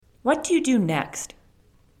What do you do next?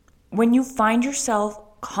 When you find yourself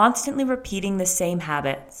constantly repeating the same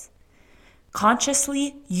habits,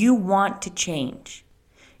 consciously you want to change.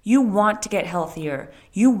 You want to get healthier.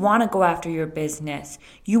 You want to go after your business.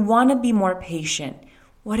 You want to be more patient,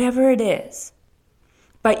 whatever it is.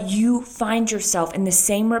 But you find yourself in the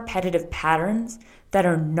same repetitive patterns that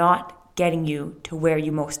are not getting you to where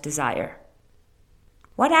you most desire.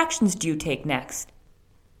 What actions do you take next?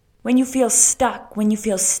 When you feel stuck, when you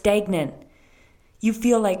feel stagnant, you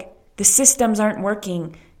feel like the systems aren't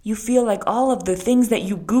working, you feel like all of the things that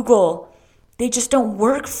you Google, they just don't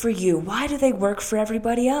work for you. Why do they work for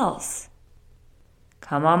everybody else?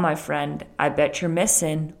 Come on, my friend. I bet you're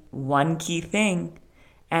missing one key thing.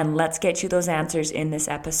 And let's get you those answers in this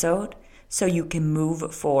episode so you can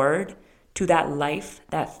move forward to that life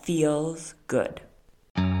that feels good.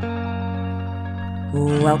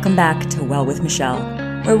 Welcome back to Well with Michelle,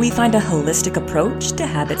 where we find a holistic approach to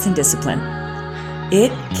habits and discipline.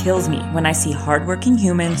 It kills me when I see hardworking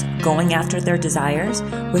humans going after their desires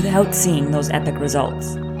without seeing those epic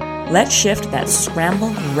results. Let's shift that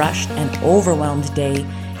scrambled, rushed, and overwhelmed day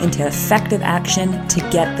into effective action to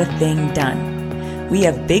get the thing done. We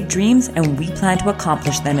have big dreams and we plan to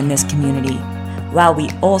accomplish them in this community, while we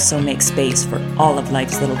also make space for all of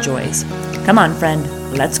life's little joys. Come on,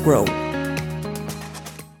 friend, let's grow.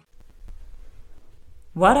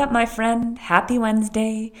 What up, my friend? Happy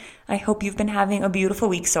Wednesday. I hope you've been having a beautiful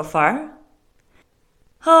week so far.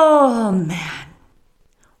 Oh, man.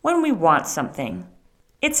 When we want something,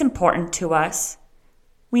 it's important to us.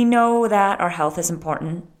 We know that our health is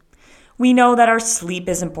important. We know that our sleep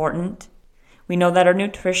is important. We know that our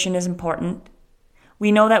nutrition is important.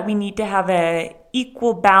 We know that we need to have an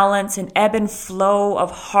equal balance and ebb and flow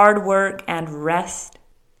of hard work and rest.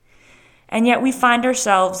 And yet we find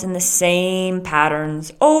ourselves in the same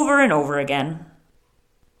patterns over and over again.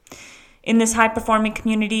 In this high-performing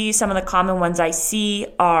community, some of the common ones I see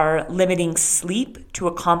are limiting sleep to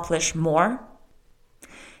accomplish more,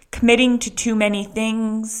 committing to too many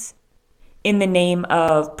things in the name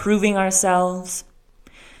of proving ourselves,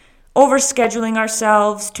 overscheduling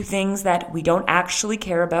ourselves to things that we don't actually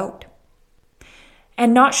care about,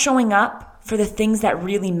 and not showing up for the things that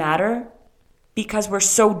really matter because we're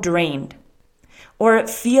so drained, or it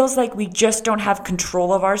feels like we just don't have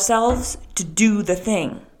control of ourselves to do the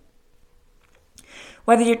thing.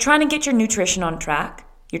 Whether you're trying to get your nutrition on track,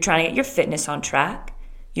 you're trying to get your fitness on track,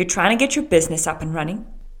 you're trying to get your business up and running,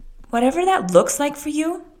 whatever that looks like for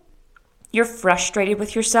you, you're frustrated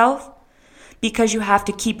with yourself because you have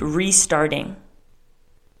to keep restarting.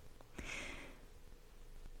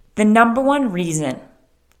 The number one reason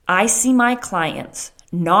I see my clients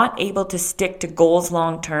not able to stick to goals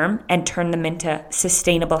long term and turn them into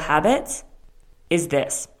sustainable habits is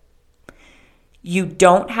this. You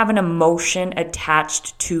don't have an emotion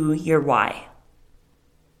attached to your why.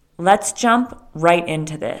 Let's jump right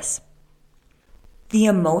into this. The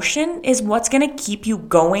emotion is what's going to keep you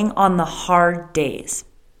going on the hard days.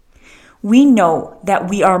 We know that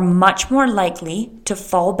we are much more likely to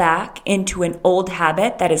fall back into an old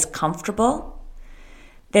habit that is comfortable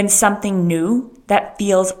than something new that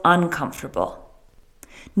feels uncomfortable,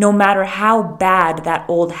 no matter how bad that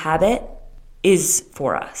old habit is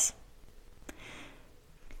for us.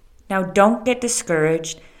 Now, don't get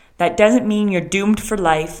discouraged. That doesn't mean you're doomed for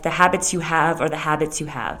life, the habits you have or the habits you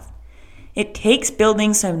have. It takes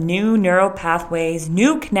building some new neural pathways,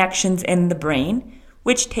 new connections in the brain,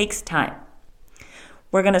 which takes time.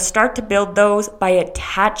 We're going to start to build those by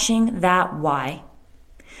attaching that why.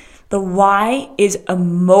 The why is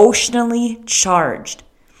emotionally charged.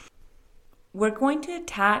 We're going to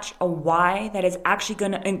attach a why that is actually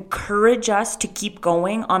going to encourage us to keep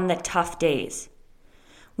going on the tough days.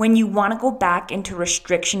 When you want to go back into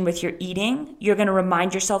restriction with your eating, you're going to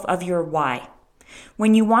remind yourself of your why.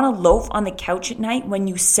 When you want to loaf on the couch at night, when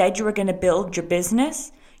you said you were going to build your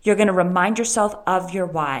business, you're going to remind yourself of your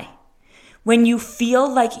why. When you feel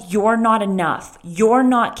like you're not enough, you're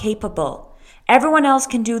not capable, everyone else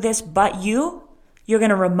can do this but you're going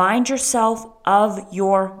to remind yourself of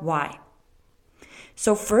your why.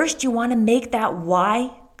 So first, you want to make that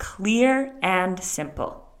why clear and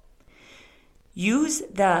simple. Use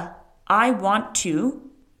the I want to,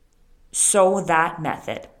 so that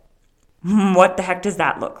method. What the heck does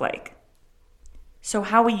that look like? So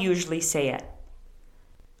how we usually say it.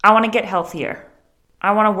 I want to get healthier.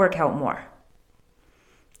 I want to work out more.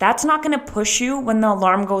 That's not going to push you when the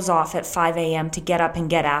alarm goes off at 5 a.m. to get up and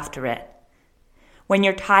get after it. When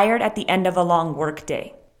you're tired at the end of a long work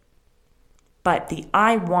day. But the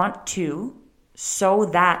I want to, so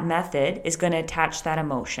that method is going to attach that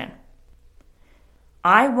emotion.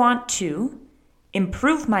 I want to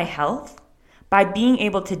improve my health by being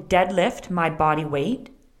able to deadlift my body weight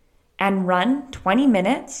and run 20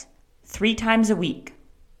 minutes 3 times a week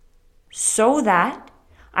so that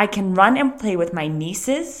I can run and play with my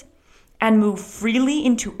nieces and move freely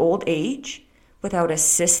into old age without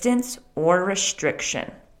assistance or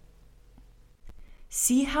restriction.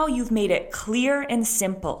 See how you've made it clear and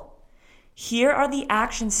simple. Here are the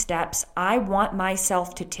action steps I want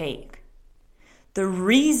myself to take. The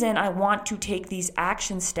reason I want to take these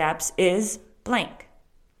action steps is blank.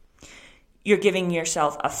 You're giving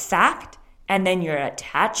yourself a fact and then you're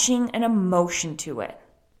attaching an emotion to it.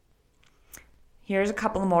 Here's a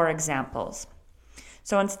couple more examples.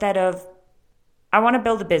 So instead of, I want to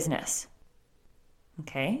build a business.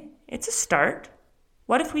 Okay, it's a start.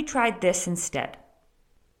 What if we tried this instead?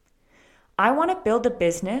 I want to build a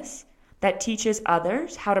business that teaches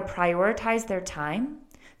others how to prioritize their time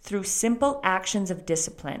through simple actions of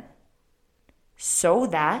discipline so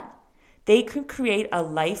that they can create a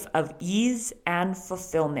life of ease and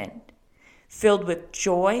fulfillment, filled with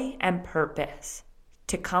joy and purpose,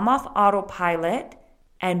 to come off autopilot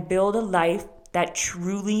and build a life that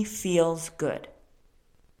truly feels good.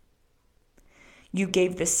 You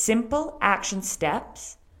gave the simple action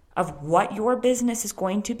steps of what your business is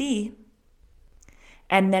going to be,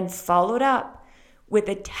 and then followed up with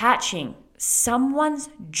attaching someone's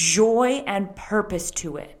joy and purpose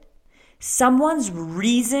to it, someone's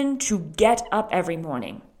reason to get up every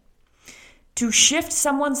morning, to shift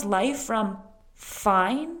someone's life from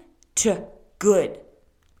fine to good,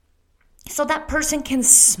 so that person can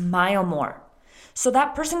smile more, so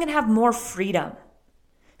that person can have more freedom,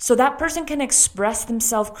 so that person can express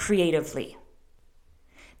themselves creatively.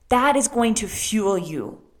 That is going to fuel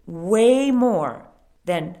you way more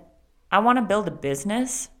than, I want to build a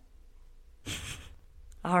business.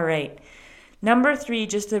 All right. Number 3,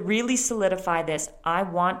 just to really solidify this, I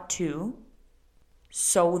want to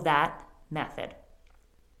so that method.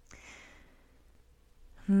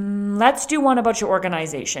 Let's do one about your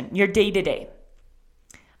organization, your day-to-day.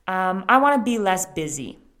 I want to be less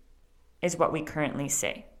busy, is what we currently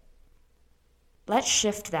say. Let's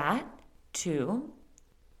shift that to,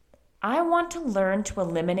 I want to learn to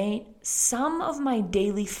eliminate some of my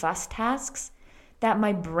daily fuss tasks that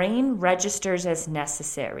my brain registers as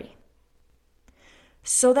necessary,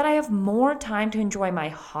 so that I have more time to enjoy my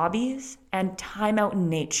hobbies and time out in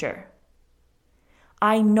nature.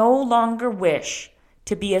 I no longer wish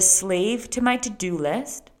to be a slave to my to-do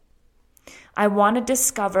list. I want to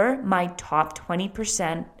discover my top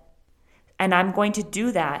 20%, and I'm going to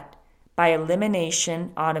do that by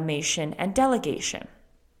elimination, automation, and delegation.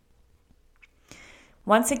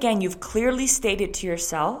 Once again, you've clearly stated to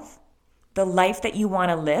yourself the life that you want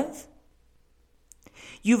to live.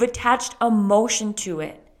 You've attached emotion to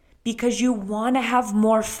it because you want to have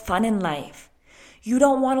more fun in life. You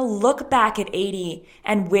don't want to look back at 80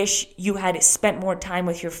 and wish you had spent more time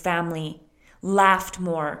with your family, laughed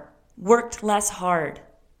more, worked less hard.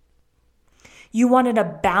 You wanted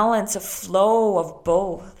a balance, a flow of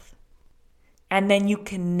both. And then you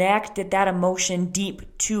connected that emotion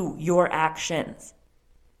deep to your actions.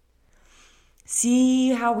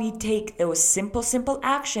 See how we take those simple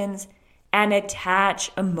actions and attach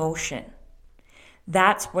emotion.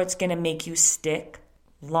 That's what's going to make you stick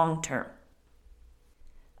long term.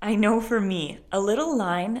 I know for me, a little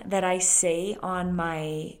line that I say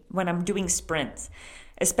when I'm doing sprints,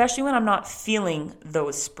 especially when I'm not feeling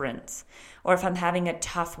those sprints, or if I'm having a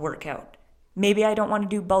tough workout. Maybe I don't want to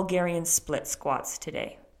do Bulgarian split squats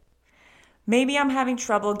today. Maybe I'm having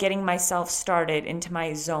trouble getting myself started into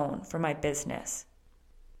my zone for my business.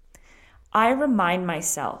 I remind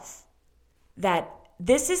myself that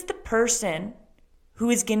this is the person who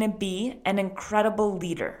is going to be an incredible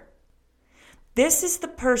leader. This is the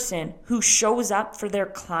person who shows up for their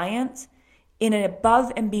clients in an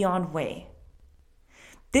above and beyond way.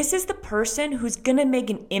 This is the person who's going to make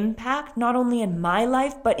an impact not only in my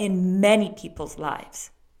life, but in many people's lives.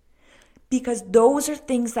 Because those are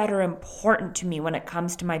things that are important to me when it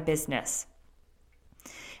comes to my business.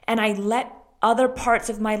 And I let other parts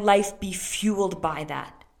of my life be fueled by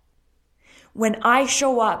that. When I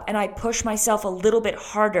show up and I push myself a little bit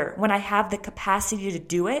harder, when I have the capacity to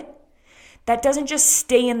do it, that doesn't just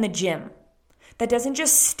stay in the gym. That doesn't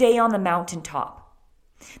just stay on the mountaintop.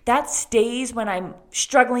 That stays when I'm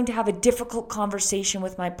struggling to have a difficult conversation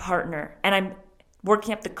with my partner and I'm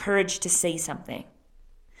working up the courage to say something.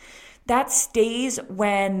 That stays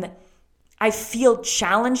when I feel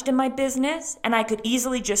challenged in my business and I could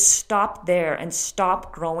easily just stop there and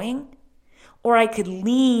stop growing, or I could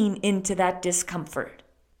lean into that discomfort.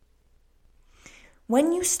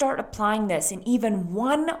 when you start applying this in even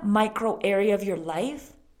one micro area of your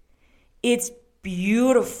life, it's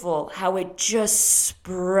beautiful how it just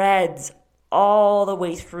spreads all the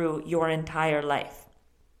way through your entire life.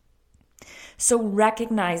 So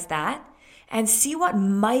recognize that and see what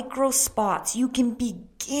micro spots you can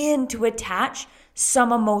begin to attach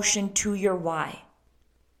some emotion to your why.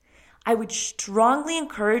 I would strongly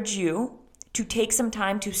encourage you to take some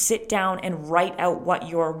time to sit down and write out what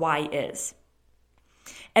your why is.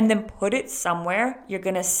 And then put it somewhere you're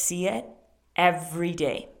going to see it every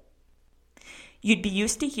day. You'd be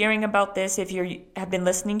used to hearing about this if you have been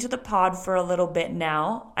listening to the pod for a little bit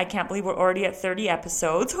now. I can't believe we're already at 30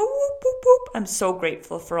 episodes. I'm so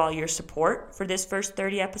grateful for all your support for this first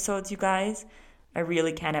 30 episodes, you guys. I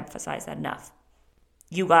really can't emphasize that enough.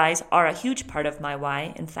 You guys are a huge part of my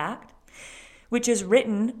why, in fact, which is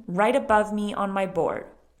written right above me on my board.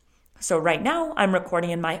 So right now, I'm recording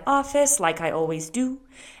in my office like I always do.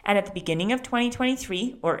 And at the beginning of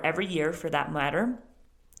 2023, or every year for that matter,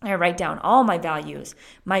 I write down all my values,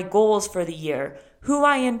 my goals for the year, who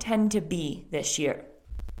I intend to be this year.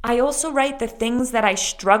 I also write the things that I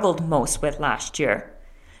struggled most with last year.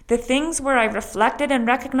 The things where I reflected and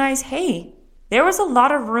recognized, hey, there was a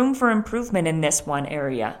lot of room for improvement in this one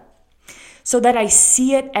area, so that I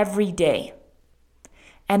see it every day.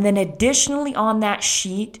 And then additionally on that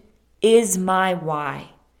sheet is my why.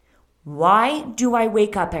 Why do I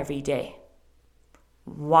wake up every day?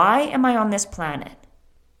 Why am I on this planet?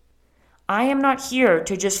 I am not here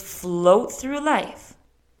to just float through life.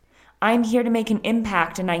 I'm here to make an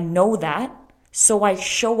impact, and I know that, so I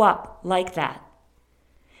show up like that.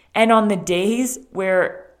 And on the days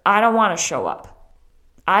where I don't want to show up,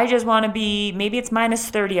 I just want to be, maybe it's minus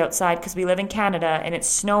 30 outside because we live in Canada and it's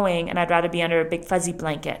snowing and I'd rather be under a big fuzzy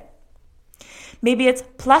blanket. Maybe it's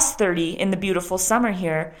plus 30 in the beautiful summer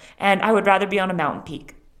here and I would rather be on a mountain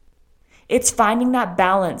peak. It's finding that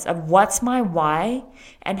balance of what's my why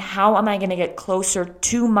and how am I going to get closer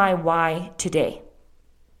to my why today.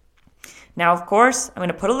 Now, of course, I'm going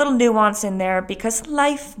to put a little nuance in there because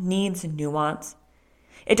life needs nuance.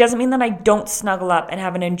 It doesn't mean that I don't snuggle up and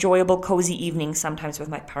have an enjoyable, cozy evening sometimes with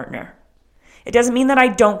my partner. It doesn't mean that I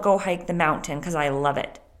don't go hike the mountain because I love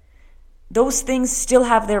it. Those things still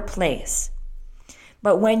have their place.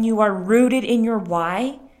 But when you are rooted in your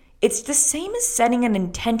why, it's the same as setting an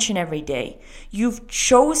intention every day. You've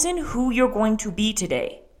chosen who you're going to be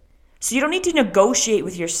today. So you don't need to negotiate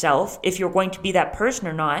with yourself if you're going to be that person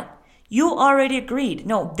or not. You already agreed.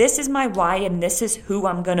 No, this is my why and this is who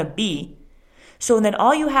I'm going to be. So then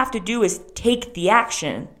all you have to do is take the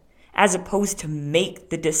action as opposed to make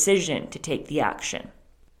the decision to take the action.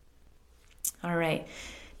 All right.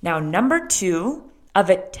 Now, number 2 of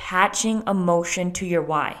attaching emotion to your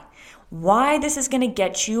why. Why this is going to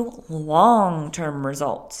get you long-term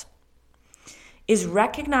results is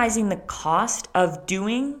recognizing the cost of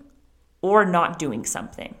doing or not doing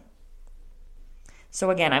something.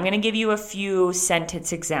 So again, I'm going to give you a few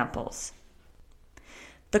sentence examples.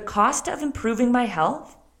 The cost of improving my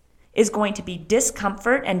health is going to be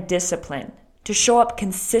discomfort and discipline to show up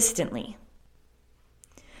consistently.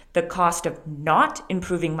 The cost of not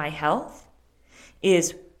improving my health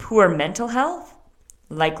is poor mental health,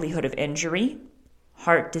 likelihood of injury,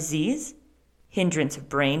 heart disease, hindrance of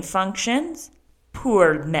brain functions,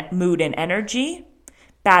 poor mood and energy,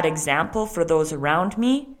 bad example for those around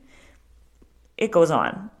me. It goes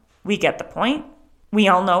on. We get the point. We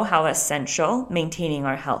all know how essential maintaining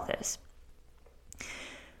our health is.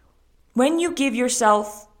 When you give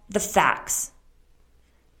yourself the facts,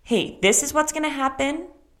 hey, this is what's going to happen.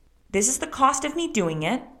 This is the cost of me doing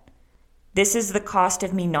it. This is the cost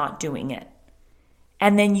of me not doing it.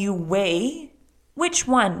 And then you weigh which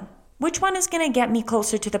one is going to get me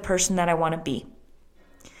closer to the person that I want to be.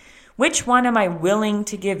 Which one am I willing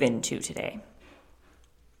to give into today?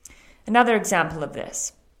 Another example of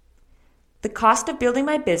this. The cost of building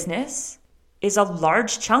my business is a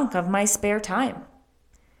large chunk of my spare time.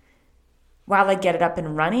 While I get it up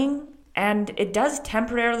and running, and it does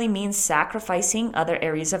temporarily mean sacrificing other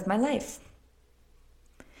areas of my life.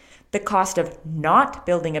 The cost of not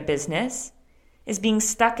building a business is being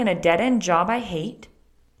stuck in a dead-end job I hate,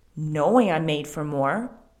 knowing I'm made for more,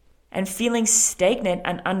 and feeling stagnant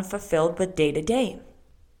and unfulfilled with day-to-day.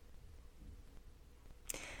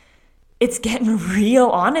 It's getting real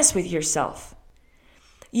honest with yourself.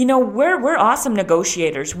 You know, we're awesome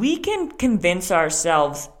negotiators. We can convince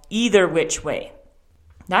ourselves either which way.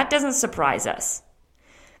 That doesn't surprise us.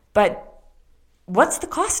 But what's the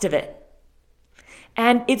cost of it?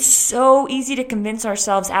 And it's so easy to convince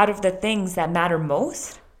ourselves out of the things that matter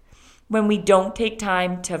most when we don't take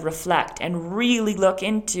time to reflect and really look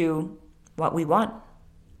into what we want.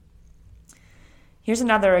 Here's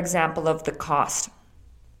another example of the cost.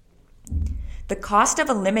 The cost of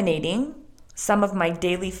eliminating some of my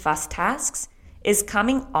daily fuss tasks is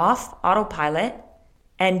coming off autopilot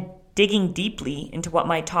and digging deeply into what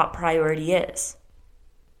my top priority is.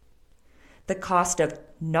 The cost of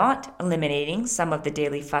not eliminating some of the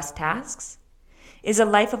daily fuss tasks is a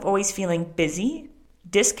life of always feeling busy,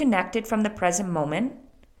 disconnected from the present moment,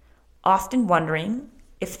 often wondering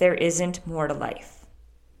if there isn't more to life.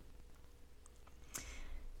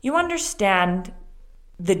 You understand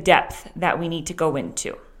the depth that we need to go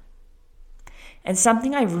into. And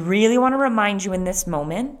something I really want to remind you in this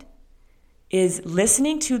moment is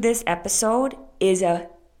listening to this episode is an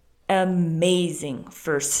amazing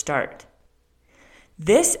first start.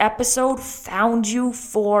 This episode found you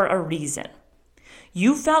for a reason.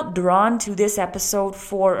 You felt drawn to this episode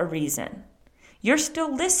for a reason. You're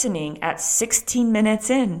still listening at 16 minutes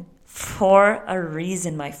in for a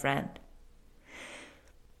reason, my friend.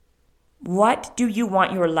 What do you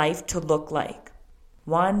want your life to look like?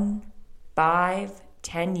 1, 5,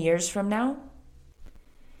 10 years from now?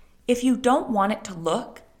 If you don't want it to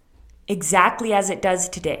look exactly as it does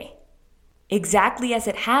today, exactly as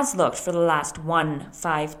it has looked for the last 1,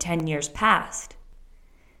 5, 10 years past,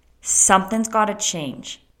 something's got to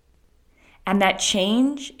change. And that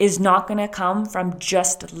change is not going to come from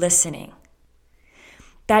just listening.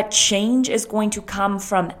 That change is going to come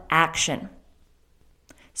from action.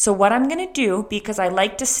 So what I'm going to do, because I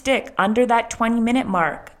like to stick under that 20-minute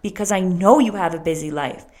mark, because I know you have a busy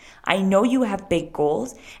life, I know you have big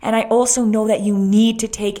goals, and I also know that you need to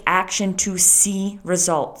take action to see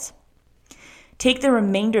results. Take the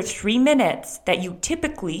remainder 3 minutes that you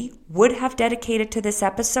typically would have dedicated to this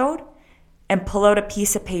episode and pull out a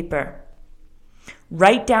piece of paper.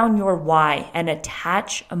 Write down your why and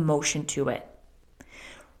attach emotion to it.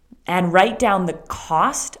 And write down the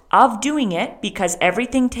cost of doing it, because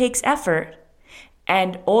everything takes effort,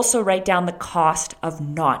 and also write down the cost of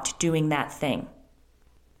not doing that thing.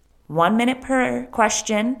 1 minute per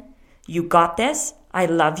question. You got this. I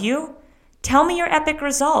love you. Tell me your epic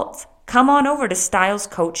results. Come on over to Styles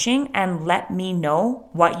Coaching and let me know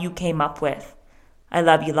what you came up with. I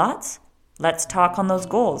love you lots. Let's talk on those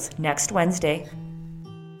goals next Wednesday.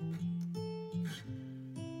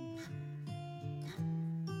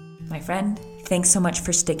 My friend, thanks so much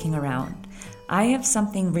for sticking around. I have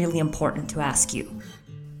something really important to ask you.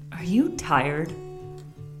 Are you tired?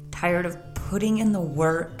 Tired of putting in the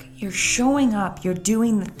work? You're showing up, you're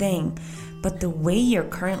doing the thing, but the way you're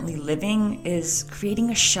currently living is creating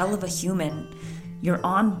a shell of a human. You're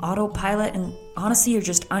on autopilot, and honestly, you're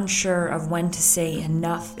just unsure of when to say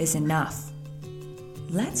enough is enough.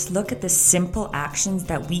 Let's look at the simple actions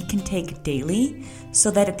that we can take daily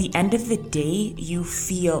so that at the end of the day, you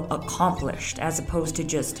feel accomplished as opposed to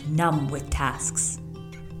just numb with tasks.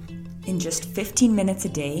 In just 15 minutes a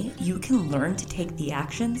day, you can learn to take the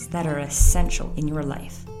actions that are essential in your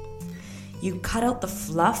life. You cut out the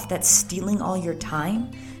fluff that's stealing all your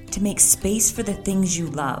time to make space for the things you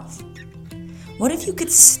love. What if you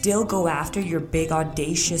could still go after your big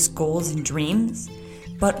audacious goals and dreams,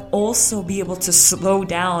 but also be able to slow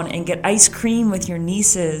down and get ice cream with your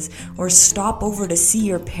nieces or stop over to see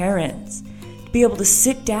your parents, to be able to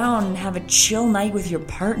sit down and have a chill night with your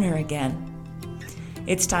partner again?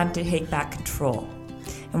 It's time to take back control,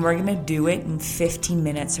 and we're going to do it in 15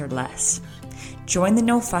 minutes or less. Join the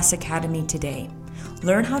No Fuss Academy today.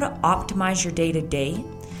 Learn how to optimize your day-to-day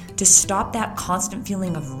to stop that constant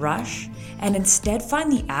feeling of rush and instead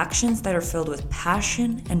find the actions that are filled with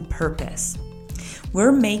passion and purpose.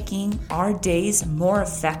 We're making our days more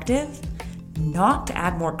effective, not to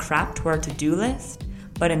add more crap to our to-do list,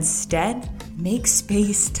 but instead make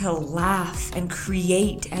space to laugh and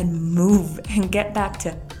create and move and get back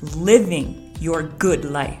to living your good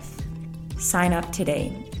life. Sign up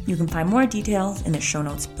today. You can find more details in the show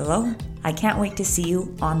notes below. I can't wait to see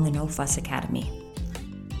you on the No Fuss Academy.